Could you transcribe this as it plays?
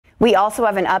We also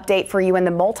have an update for you in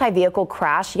the multi-vehicle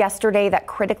crash yesterday that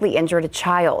critically injured a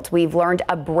child. We've learned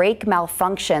a brake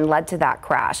malfunction led to that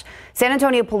crash. San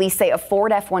Antonio police say a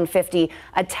Ford F-150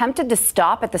 attempted to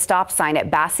stop at the stop sign at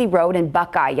Bassey Road in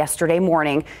Buckeye yesterday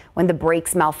morning when the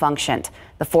brakes malfunctioned.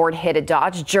 The Ford hit a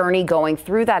Dodge Journey going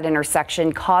through that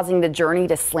intersection, causing the Journey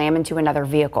to slam into another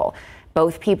vehicle.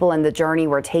 Both people in the Journey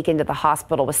were taken to the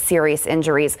hospital with serious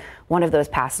injuries. One of those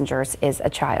passengers is a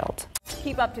child.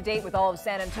 Keep up to date with all of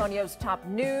San Antonio's top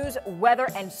news, weather,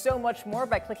 and so much more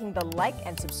by clicking the like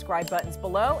and subscribe buttons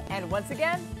below. And once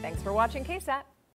again, thanks for watching KSAT.